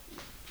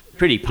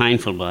pretty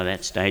painful by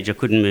that stage. I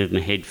couldn't move my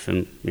head for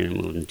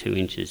more than 2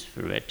 inches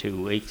for about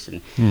 2 weeks,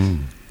 and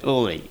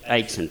all the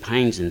aches and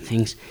pains and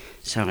things.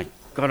 So I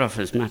got off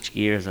as much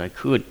gear as I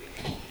could,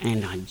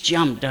 and I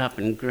jumped up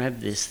and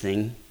grabbed this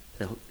thing,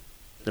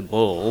 the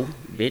ball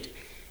bit,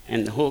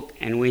 and the hook,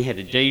 and we had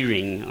a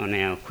D-ring on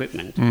our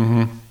equipment,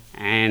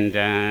 and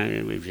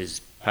which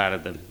is part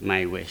of the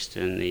May West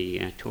and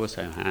the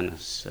torso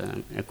harness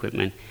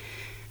equipment,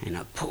 and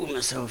I pulled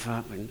myself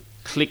up and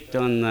clicked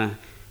on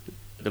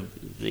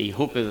the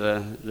hook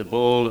of the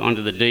ball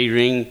onto the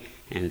D-ring,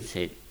 and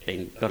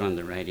then got on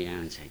the radio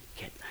and said,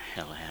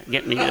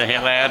 get me the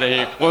hell out of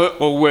here,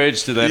 or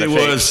words to that effect.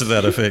 Words to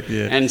that effect,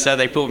 yeah. And so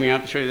they pulled me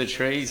up through the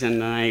trees,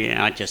 and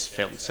I just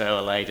felt so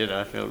elated.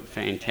 I felt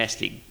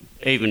fantastic,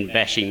 even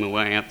bashing my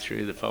way up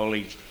through the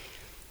foliage,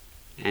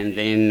 and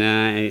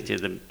then to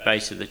the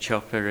base of the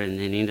chopper, and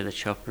then into the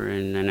chopper,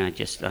 and then I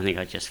think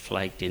I just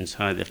flaked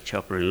inside the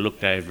chopper and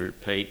looked over at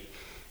Pete,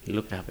 and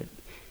looked up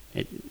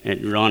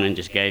at Ron and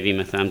just gave him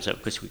a thumbs up,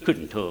 because we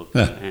couldn't talk,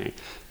 and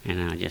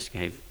I just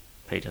gave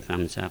Pete a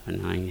thumbs up,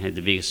 and I had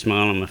the biggest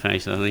smile on my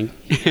face, I think.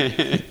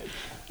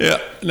 Yeah.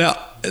 Now,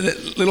 a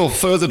little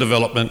further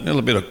development, a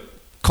little bit of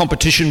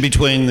competition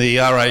between the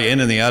RAN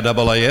and the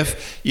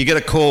RAAF. You get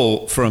a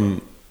call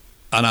from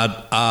an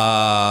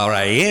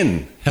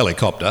RAN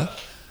helicopter.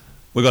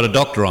 We've got a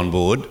doctor on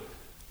board.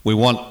 We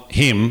want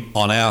him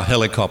on our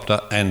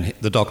helicopter, and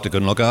the doctor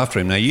can look after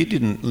him. Now, you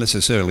didn't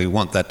necessarily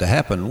want that to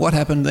happen. What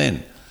happened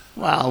then?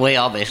 Well, we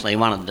obviously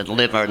wanted to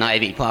deliver a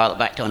Navy pilot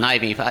back to a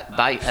Navy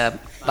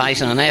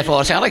base in an Air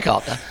Force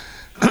helicopter.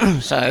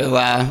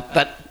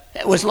 But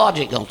it was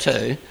logical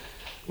too.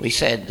 We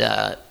said,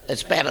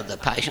 it's better the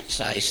patient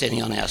stays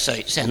sitting on our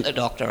seat, send the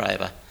doctor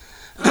over.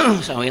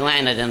 So we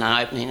landed in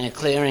an opening and a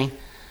clearing.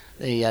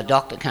 The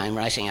doctor came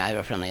racing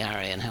over from the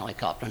RAN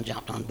helicopter and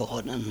jumped on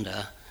board, and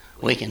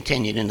we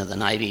continued into the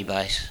Navy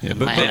base. Yeah,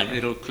 but that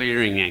little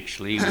clearing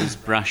actually was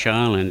Brush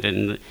Island,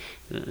 and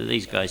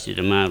these guys did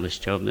a marvellous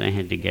job. They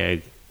had to go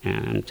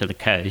to the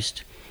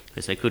coast,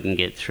 because they couldn't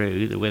get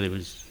through. The weather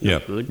was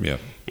not good. Yeah.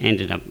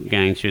 Ended up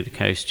going through the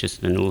coast just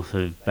to the north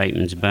of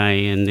Bateman's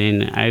Bay, and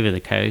then over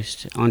the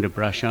coast onto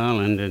Brush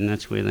Island, and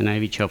that's where the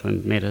Navy chopper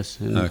met us.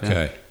 And,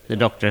 the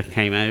doctor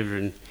came over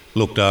and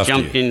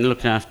jumped in,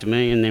 looked after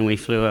me, and then we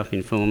flew up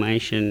in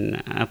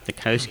formation up the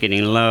coast,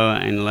 getting lower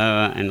and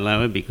lower and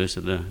lower because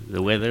of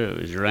the weather.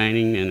 It was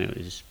raining and it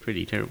was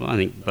pretty terrible. I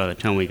think by the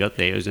time we got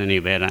there, it was only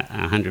about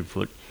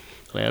 100-foot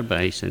cloud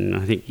base, and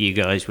I think you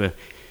guys were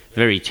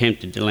very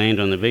tempted to land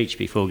on the beach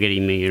before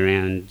getting me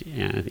around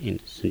in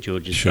St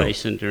George's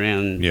Basin,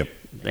 around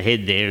the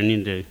head there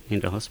and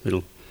into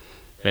hospital.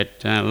 But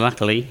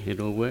luckily, it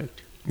all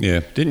worked.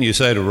 Yeah. Didn't you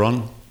say to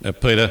Ron,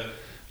 Peter,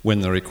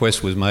 when the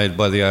request was made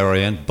by the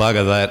RAN,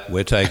 bugger that,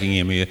 we're taking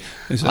him here?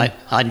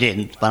 I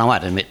didn't, but I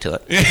won't admit to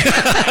it.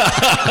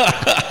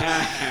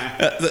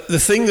 The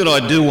thing that I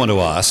do want to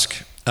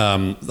ask,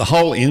 the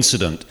whole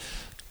incident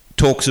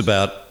talks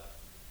about,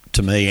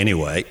 to me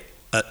anyway,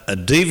 a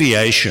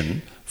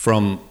deviation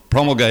from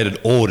promulgated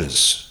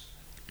orders.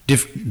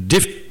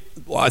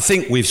 I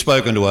think we've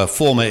spoken to a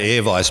former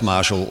Air Vice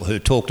Marshal who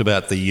talked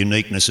about the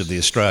uniqueness of the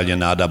Australian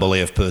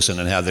RAAF person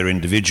and how they're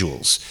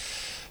individuals.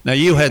 Now,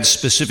 you had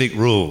specific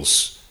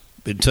rules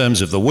in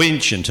terms of the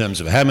winch, in terms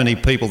of how many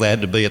people there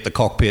had to be at the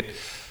cockpit.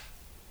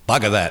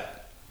 Bugger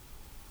that.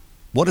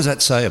 What does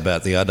that say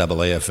about the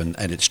RAAF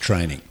and its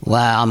training?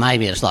 Well,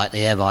 maybe it's like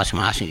the Air Vice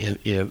Marshal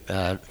you're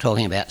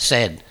talking about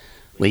said.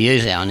 We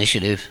use our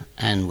initiative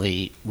and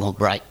we will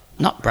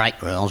not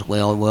break rules,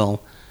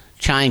 we'll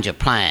change a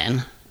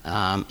plan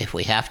if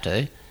we have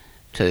to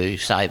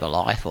save a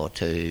life or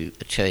to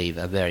achieve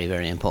a very,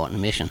 very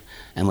important mission.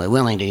 And we're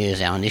willing to use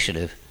our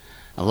initiative.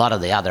 A lot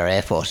of the other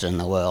air forces in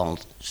the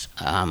world,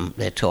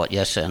 they're taught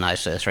yes sir, no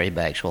sir, 3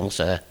 bags full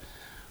sir,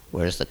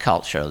 whereas the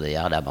culture of the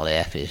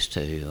RAAF is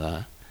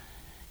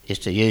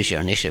to use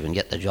your initiative and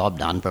get the job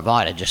done,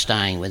 provided you're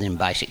staying within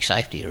basic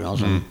safety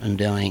rules and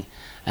doing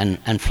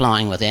and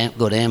flying with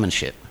good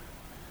airmanship.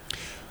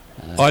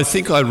 I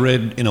think I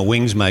read in a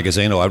Wings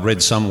magazine, or I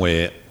read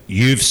somewhere,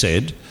 you've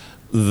said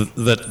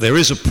that there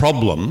is a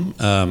problem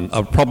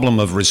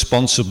of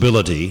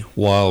responsibility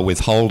while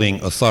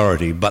withholding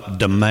authority, but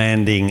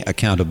demanding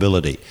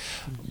accountability.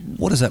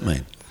 What does that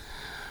mean?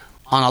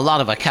 On a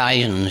lot of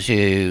occasions,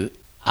 you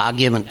are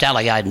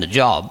delegated a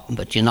job,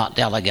 but you're not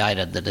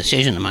delegated the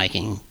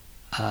decision-making,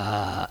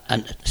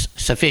 and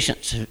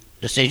sufficient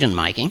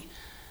decision-making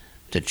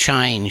to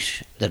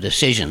change the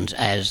decisions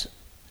as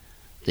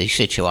the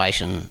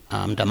situation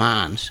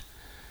demands.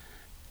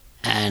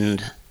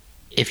 And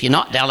if you're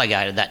not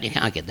delegated that, you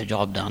can't get the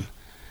job done.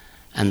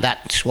 And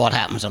that's what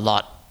happens a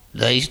lot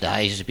these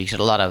days, because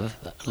a lot of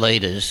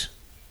leaders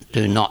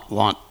do not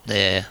want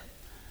their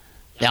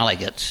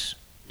delegates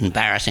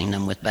embarrassing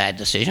them with bad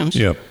decisions.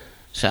 Yep.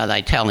 So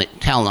they tell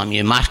them,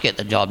 you must get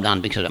the job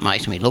done because it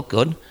makes me look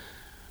good,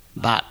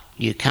 but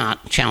you can't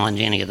challenge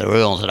any of the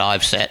rules that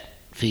I've set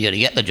for you to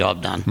get the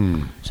job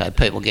done. So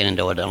people get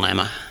into a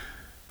dilemma.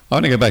 I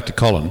want to go back to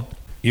Colin.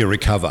 You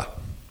recover.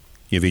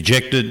 You've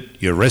ejected,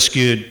 you're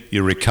rescued,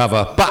 you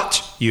recover,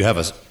 but you have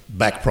a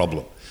back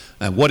problem.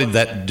 And what did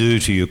that do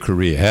to your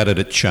career? How did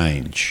it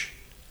change?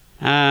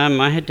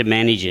 I had to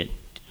manage it.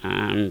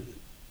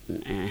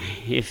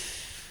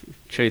 If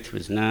truth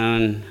was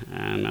known,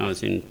 I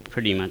was in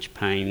pretty much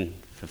pain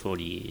for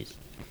 40 years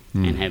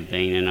and have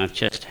been, and I've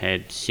just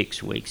had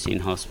 6 weeks in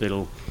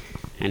hospital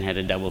and had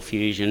a double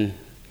fusion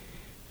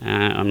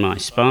on my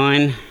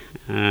spine,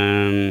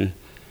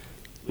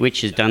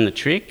 which has done the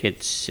trick.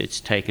 It's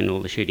taken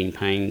all the shooting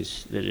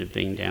pains that have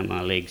been down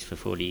my legs for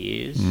 40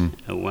 years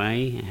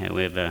away.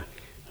 However,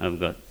 I've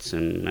got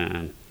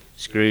some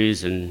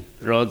screws and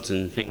rods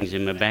and things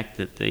in my back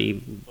that the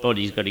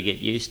body's got to get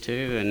used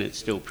to, and it's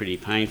still pretty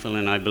painful,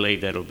 and I believe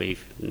that'll be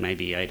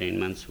maybe 18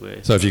 months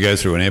worth. So if you go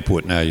through an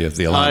airport now, you have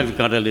the alarm? I've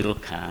got a little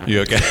card.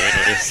 You okay?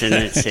 Yes, and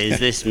it says,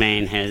 this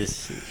man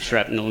has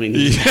shrapnel in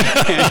his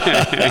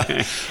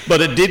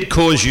But it did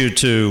cause you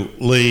to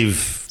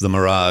leave the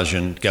Mirage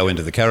and go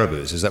into the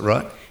Caribous, is that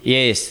right?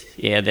 Yes,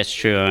 yeah, that's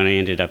true. I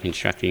ended up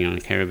instructing on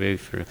a Caribou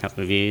for a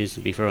couple of years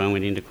before I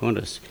went into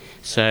Qantas.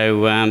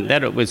 So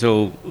that was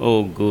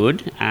all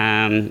good.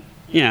 I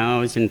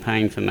was in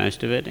pain for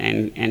most of it,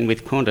 and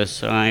with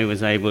Qantas I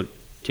was able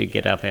to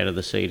get up out of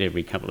the seat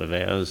every couple of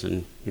hours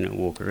and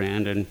walk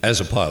around. And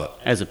as a pilot?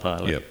 As a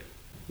pilot. Yep.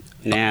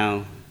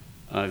 Now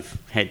I've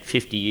had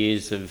 50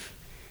 years of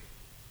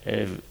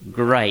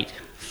great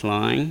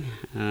flying.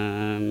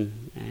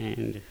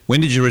 And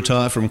when did you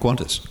retire from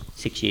Qantas?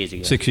 6 years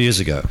ago. 6 years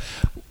ago.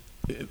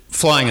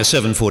 Flying a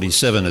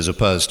 747 as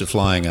opposed to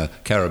flying a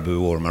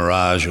Caribou or a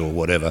Mirage or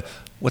whatever,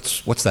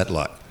 what's that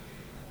like?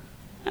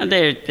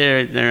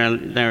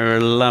 They're a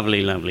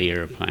lovely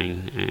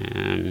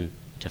aeroplane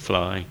to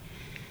fly.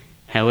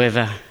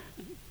 However,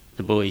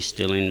 the boy's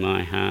still in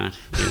my heart.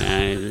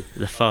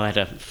 The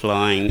fighter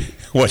flying.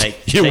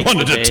 You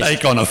wanted to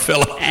take on a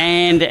fella?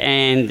 And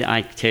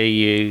I tell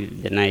you,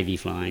 the Navy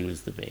flying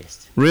was the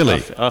best.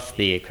 Really? Off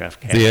the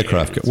aircraft carrier. The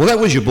aircraft carrier. Well, that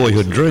was your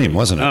boyhood dream,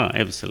 wasn't it? Oh,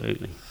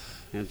 absolutely.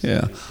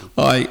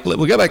 Absolutely.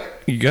 We'll go back.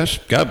 You go,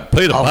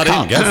 Peter.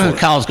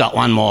 Col's got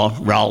one more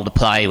role to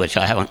play, which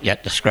I haven't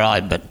yet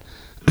described. But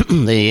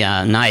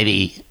the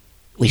Navy,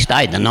 we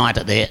stayed the night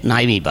at their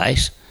Navy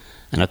base,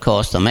 and of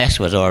course the mess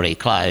was already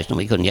closed, and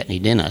we couldn't get any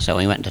dinner, so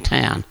we went to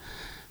town,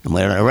 and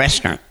we were at a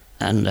restaurant,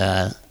 and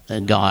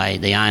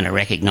the owner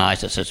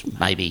recognised us as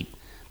maybe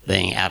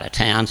being out of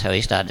town, so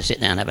he started to sit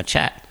down and have a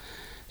chat.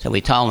 So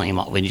we told him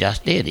what we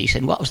just did. He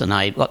said, what was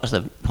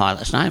the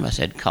pilot's name? I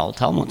said, Col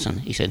Tomlinson.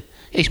 He said,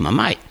 he's my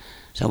mate.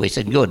 So we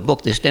said, good,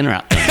 book this dinner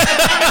up. So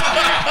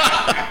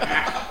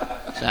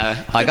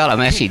I got a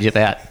message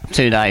about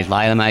 2 days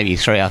later, maybe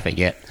 3, I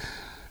forget,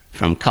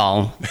 from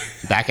Col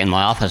back in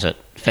my office at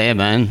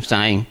Fairburn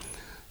saying,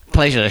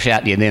 pleasure to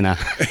shout your dinner.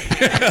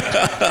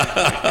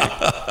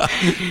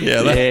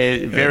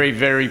 Very,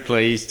 very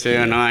pleased too.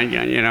 And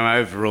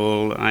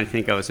overall, I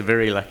think I was a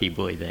very lucky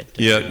boy that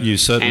day. Yeah, you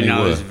certainly were.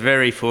 And I was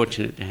very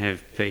fortunate to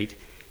have Pete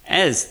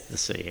as the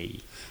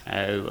CEO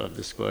of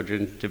the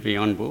squadron to be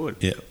on board.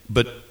 Yeah,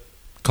 but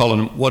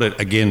Colin, what it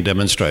again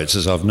demonstrates,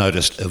 as I've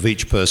noticed of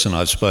each person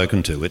I've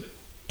spoken to, it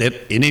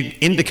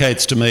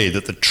indicates to me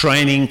that the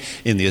training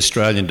in the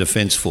Australian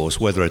Defence Force,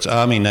 whether it's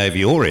Army,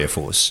 Navy or Air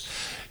Force,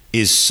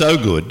 is so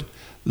good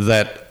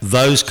that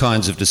those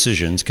kinds of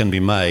decisions can be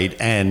made,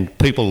 and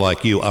people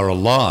like you are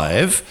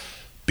alive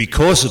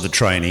because of the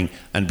training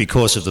and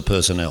because of the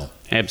personnel.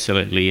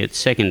 Absolutely. It's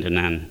second to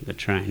none, the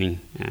training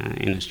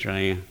in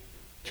Australia.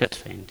 Just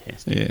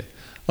fantastic. Yeah.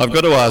 I've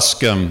got to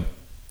ask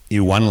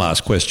you one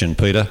last question,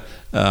 Peter.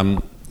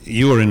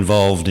 You were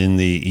involved in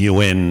the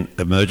UN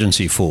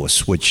emergency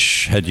force,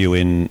 which had you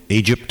in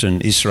Egypt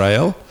and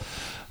Israel,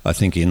 I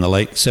think in the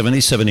late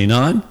 70s,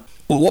 79.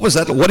 Well, what was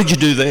that? What did you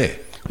do there?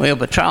 We were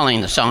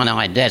patrolling the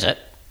Sinai Desert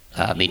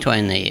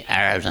between the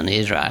Arabs and the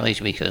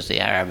Israelis, because the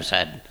Arabs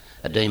had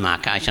a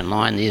demarcation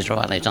line. The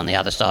Israelis on the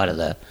other side of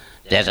the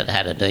desert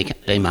had a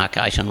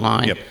demarcation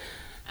line. Yep.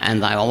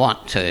 And they all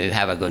want to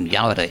have a good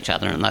go at each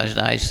other in those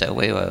days, so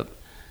we were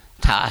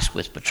tasked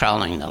with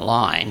patrolling the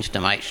lines to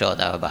make sure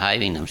they were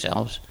behaving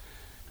themselves,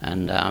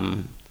 and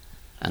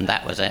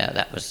that was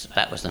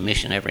the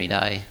mission every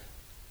day.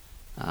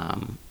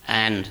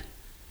 And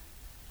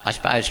I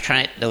suppose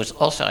there was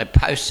also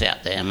posts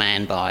out there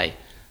manned by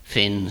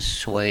Finns,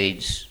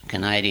 Swedes,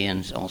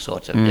 Canadians, all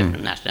sorts of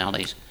different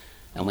nationalities,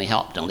 and we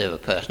helped deliver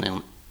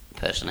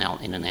personnel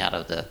in and out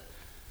of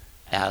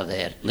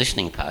their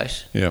listening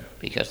posts. Yep.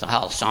 Because the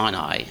whole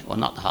Sinai, well,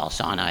 not the whole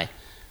Sinai,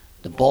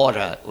 the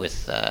border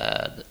with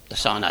the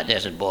Sinai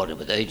Desert border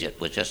with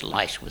Egypt was just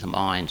laced with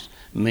mines,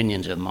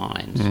 millions of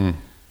mines.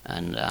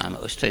 And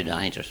it was too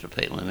dangerous for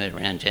people to move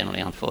around,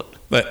 generally on foot.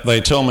 They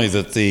tell me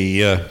that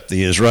the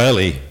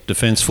Israeli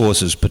Defence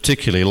Forces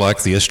particularly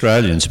like the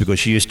Australians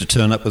because you used to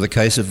turn up with a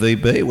case of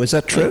VB. Was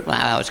that true? Well,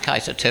 that was a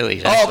case of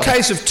Tuies. Oh,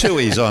 case of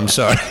Tuies, I'm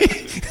sorry.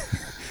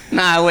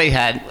 No, we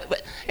had...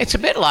 It's a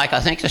bit like, I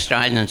think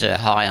Australians are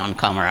high on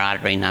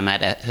camaraderie, no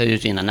matter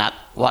who's in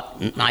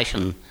what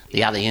nation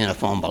the other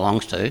uniform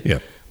belongs to.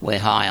 Yep. We're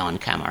high on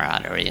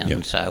camaraderie,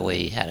 and so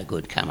we had a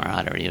good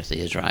camaraderie with the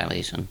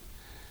Israelis, and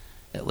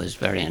it was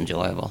very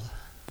enjoyable.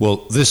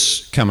 Well,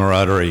 this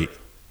camaraderie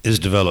is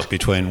developed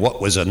between what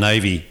was a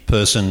Navy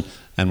person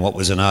and what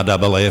was an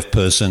RAAF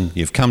person.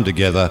 You've come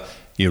together,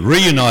 you're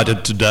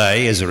reunited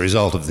today as a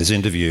result of this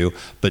interview,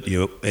 but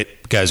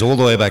it goes all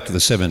the way back to the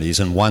 70s,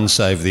 and one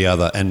saved the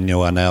other, and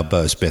you are now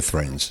both best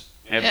friends.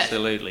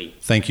 Absolutely.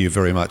 Thank you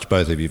very much,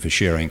 both of you, for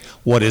sharing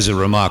what is a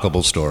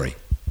remarkable story.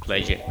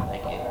 Pleasure.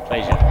 Thank you.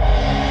 Pleasure.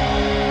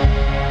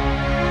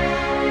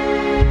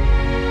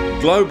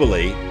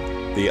 Globally,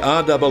 the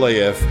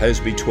RAAF has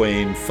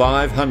between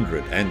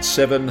 500 and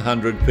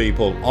 700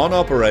 people on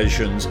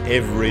operations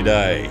every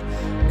day,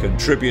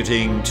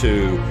 contributing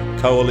to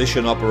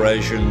coalition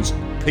operations,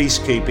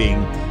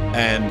 peacekeeping,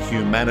 and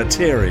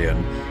humanitarian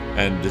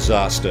and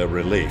disaster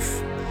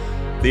relief.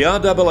 The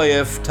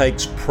RAAF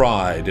takes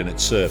pride in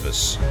its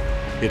service.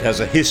 It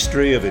has a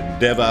history of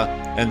endeavour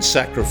and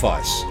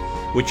sacrifice,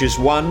 which has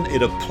won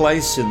it a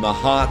place in the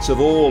hearts of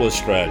all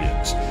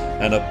Australians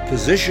and a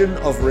position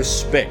of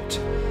respect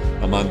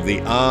among the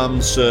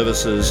armed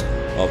services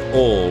of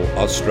all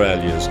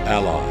Australia's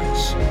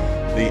allies.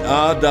 The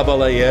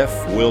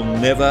RAAF will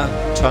never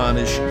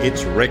tarnish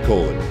its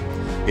record.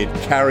 It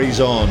carries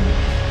on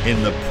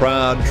in the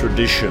proud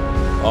tradition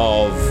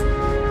of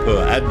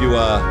Per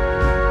Ardua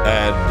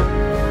ad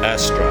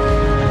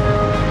Astra.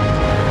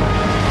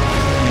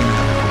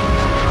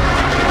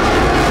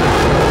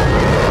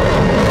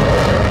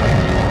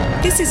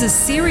 This is a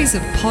series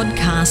of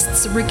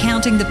podcasts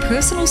recounting the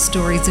personal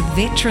stories of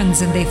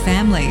veterans and their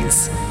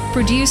families.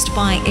 Produced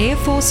by Air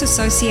Force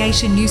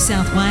Association New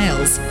South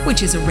Wales,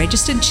 which is a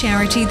registered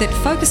charity that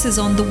focuses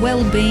on the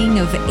well-being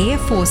of Air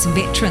Force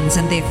veterans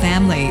and their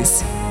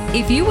families.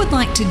 If you would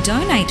like to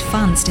donate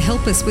funds to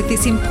help us with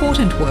this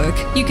important work,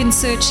 you can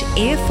search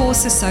Air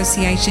Force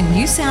Association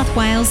New South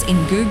Wales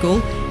in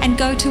Google and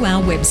go to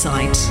our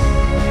website.